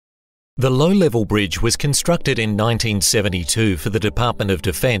The low-level bridge was constructed in 1972 for the Department of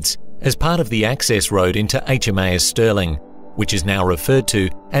Defence as part of the access road into HMAS Stirling, which is now referred to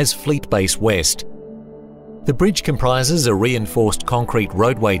as Fleet Base West. The bridge comprises a reinforced concrete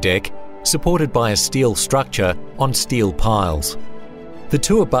roadway deck supported by a steel structure on steel piles. The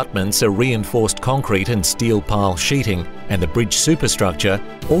two abutments are reinforced concrete and steel pile sheeting, and the bridge superstructure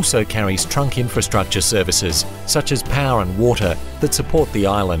also carries trunk infrastructure services such as power and water that support the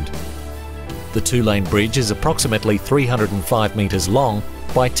island. The two-lane bridge is approximately 305 metres long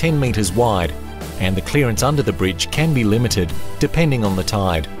by 10 metres wide, and the clearance under the bridge can be limited depending on the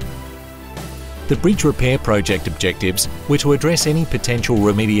tide. The bridge repair project objectives were to address any potential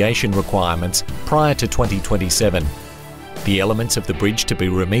remediation requirements prior to 2027. The elements of the bridge to be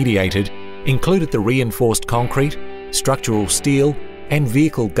remediated included the reinforced concrete, structural steel and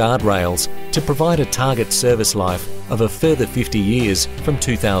vehicle guardrails to provide a target service life of a further 50 years from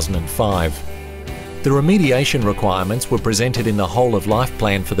 2005. The remediation requirements were presented in the whole-of-life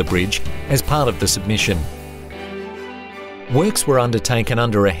plan for the bridge as part of the submission. Works were undertaken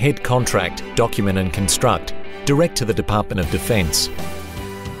under a head contract, document and construct, direct to the Department of Defence.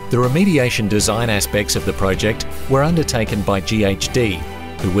 The remediation design aspects of the project were undertaken by GHD,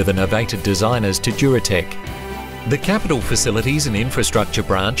 who were the novated designers to Duratec. The Capital Facilities and Infrastructure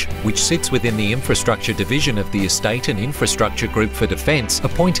branch, which sits within the Infrastructure Division of the Estate and Infrastructure Group for Defence,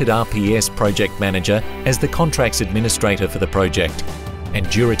 appointed RPS Project Manager as the contracts administrator for the project, and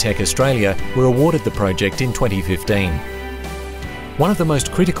Duratec Australia were awarded the project in 2015. One of the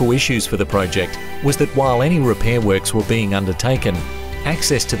most critical issues for the project was that while any repair works were being undertaken,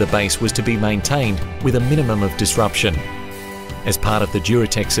 access to the base was to be maintained with a minimum of disruption. As part of the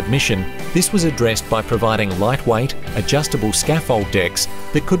Duratec submission, this was addressed by providing lightweight, adjustable scaffold decks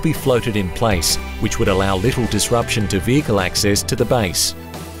that could be floated in place, which would allow little disruption to vehicle access to the base.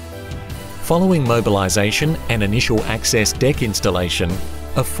 Following mobilisation and initial access deck installation,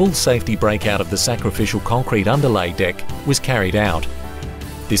 a full safety breakout of the sacrificial concrete underlay deck was carried out.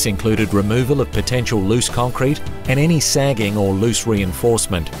 This included removal of potential loose concrete and any sagging or loose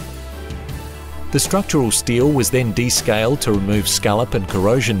reinforcement. The structural steel was then descaled to remove scallop and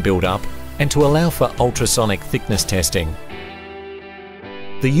corrosion build-up and to allow for ultrasonic thickness testing.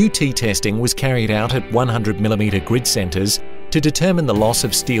 The UT testing was carried out at 100mm grid centres to determine the loss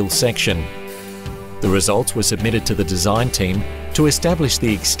of steel section. The results were submitted to the design team to establish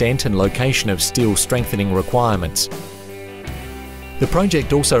the extent and location of steel strengthening requirements. The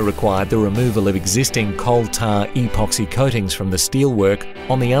project also required the removal of existing coal tar epoxy coatings from the steelwork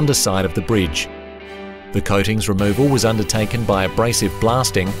on the underside of the bridge. The coatings removal was undertaken by abrasive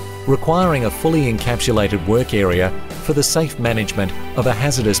blasting, requiring a fully encapsulated work area for the safe management of a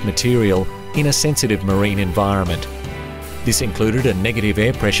hazardous material in a sensitive marine environment. This included a negative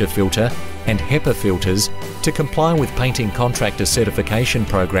air pressure filter and HEPA filters to comply with painting contractor certification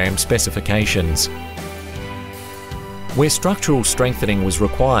program specifications. Where structural strengthening was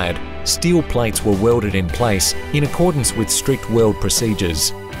required, steel plates were welded in place in accordance with strict weld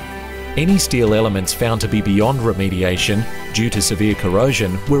procedures. Any steel elements found to be beyond remediation due to severe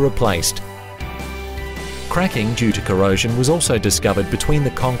corrosion were replaced. Cracking due to corrosion was also discovered between the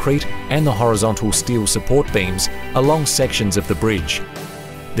concrete and the horizontal steel support beams along sections of the bridge.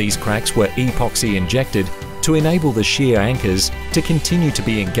 These cracks were epoxy injected to enable the shear anchors to continue to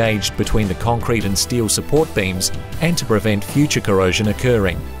be engaged between the concrete and steel support beams and to prevent future corrosion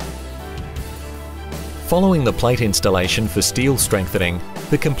occurring. Following the plate installation for steel strengthening,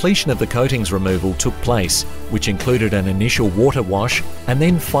 the completion of the coatings removal took place, which included an initial water wash and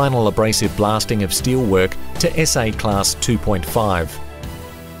then final abrasive blasting of steelwork to SA Class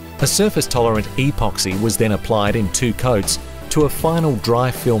 2.5. A surface-tolerant epoxy was then applied in 2 coats to a final dry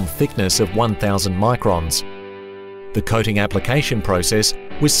film thickness of 1000 microns. The coating application process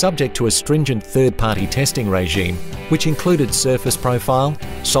was subject to a stringent third-party testing regime, which included surface profile,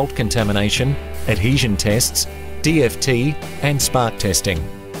 salt contamination, adhesion tests, DFT and spark testing.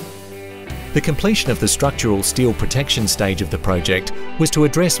 The completion of the structural steel protection stage of the project was to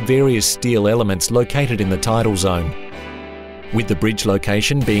address various steel elements located in the tidal zone. With the bridge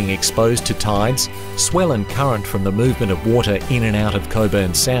location being exposed to tides, swell and current from the movement of water in and out of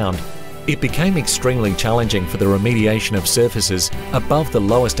Coburn Sound, it became extremely challenging for the remediation of surfaces above the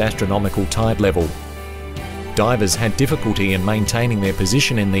lowest astronomical tide level. Divers had difficulty in maintaining their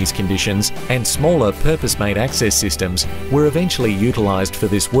position in these conditions, and smaller purpose-made access systems were eventually utilised for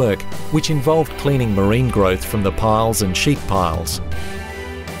this work, which involved cleaning marine growth from the piles and sheet piles.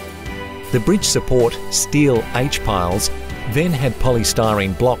 The bridge support steel H-piles then had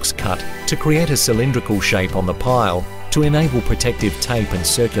polystyrene blocks cut to create a cylindrical shape on the pile, to enable protective tape and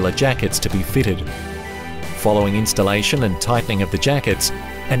circular jackets to be fitted. Following installation and tightening of the jackets,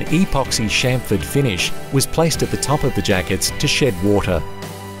 an epoxy chamfered finish was placed at the top of the jackets to shed water.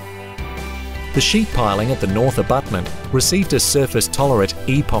 The sheet piling at the north abutment received a surface-tolerant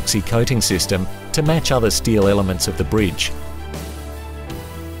epoxy coating system to match other steel elements of the bridge.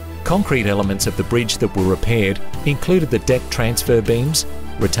 Concrete elements of the bridge that were repaired included the deck transfer beams,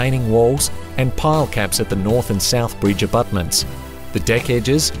 retaining walls and pile caps at the north and south bridge abutments, the deck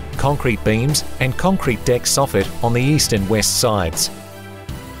edges, concrete beams and concrete deck soffit on the east and west sides.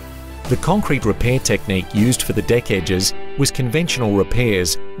 The concrete repair technique used for the deck edges was conventional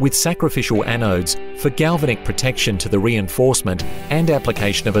repairs with sacrificial anodes for galvanic protection to the reinforcement and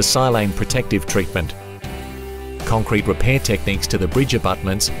application of a silane protective treatment. Concrete repair techniques to the bridge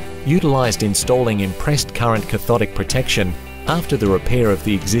abutments utilised installing impressed current cathodic protection after the repair of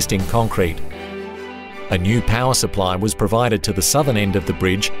the existing concrete. A new power supply was provided to the southern end of the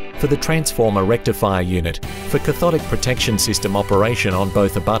bridge for the transformer rectifier unit for cathodic protection system operation on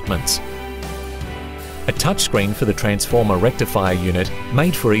both abutments. A touchscreen for the transformer rectifier unit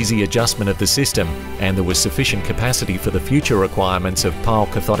made for easy adjustment of the system, and there was sufficient capacity for the future requirements of pile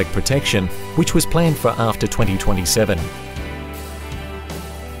cathodic protection, which was planned for after 2027.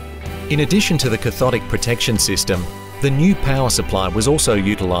 In addition to the cathodic protection system, the new power supply was also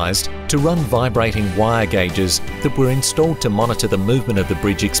utilised to run vibrating wire gauges that were installed to monitor the movement of the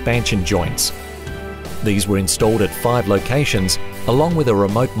bridge expansion joints. These were installed at 5 locations, along with a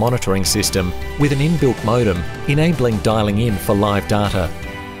remote monitoring system with an inbuilt modem enabling dialing in for live data.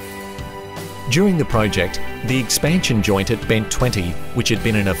 During the project, the expansion joint at Bent 20, which had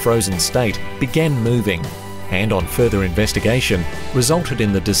been in a frozen state, began moving, and on further investigation resulted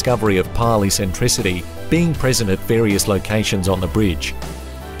in the discovery of pile eccentricity being present at various locations on the bridge.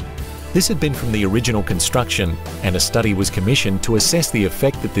 This had been from the original construction, and a study was commissioned to assess the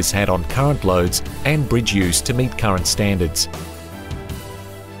effect that this had on current loads and bridge use to meet current standards.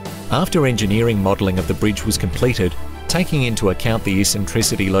 After engineering modelling of the bridge was completed, taking into account the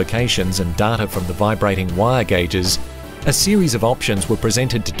eccentricity locations and data from the vibrating wire gauges, a series of options were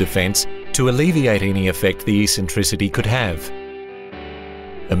presented to Defence to alleviate any effect the eccentricity could have.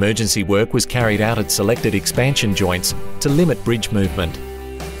 Emergency work was carried out at selected expansion joints to limit bridge movement.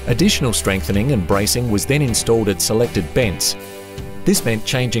 Additional strengthening and bracing was then installed at selected bents. This meant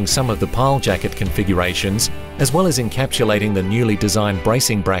changing some of the pile jacket configurations, as well as encapsulating the newly designed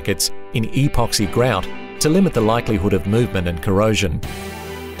bracing brackets in epoxy grout to limit the likelihood of movement and corrosion.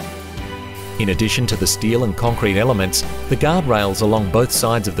 In addition to the steel and concrete elements, the guardrails along both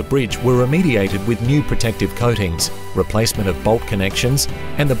sides of the bridge were remediated with new protective coatings, replacement of bolt connections,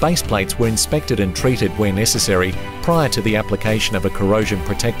 and the base plates were inspected and treated where necessary prior to the application of a corrosion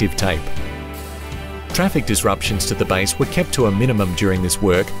protective tape. Traffic disruptions to the base were kept to a minimum during this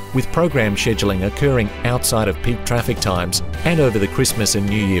work, with program scheduling occurring outside of peak traffic times and over the Christmas and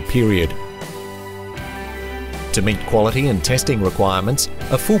New Year period. To meet quality and testing requirements,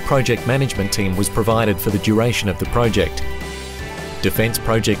 a full project management team was provided for the duration of the project. Defence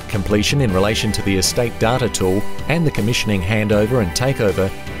project completion in relation to the estate data tool and the commissioning handover and takeover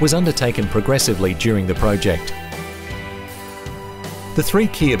was undertaken progressively during the project. The 3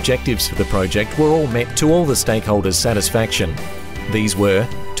 key objectives for the project were all met to all the stakeholders' satisfaction. These were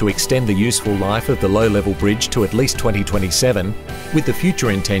to extend the useful life of the low-level bridge to at least 2027, with the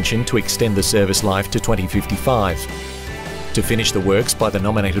future intention to extend the service life to 2055. To finish the works by the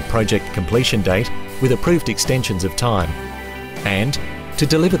nominated project completion date with approved extensions of time. And to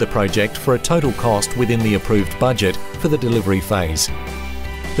deliver the project for a total cost within the approved budget for the delivery phase.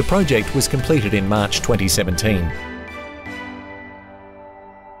 The project was completed in March 2017.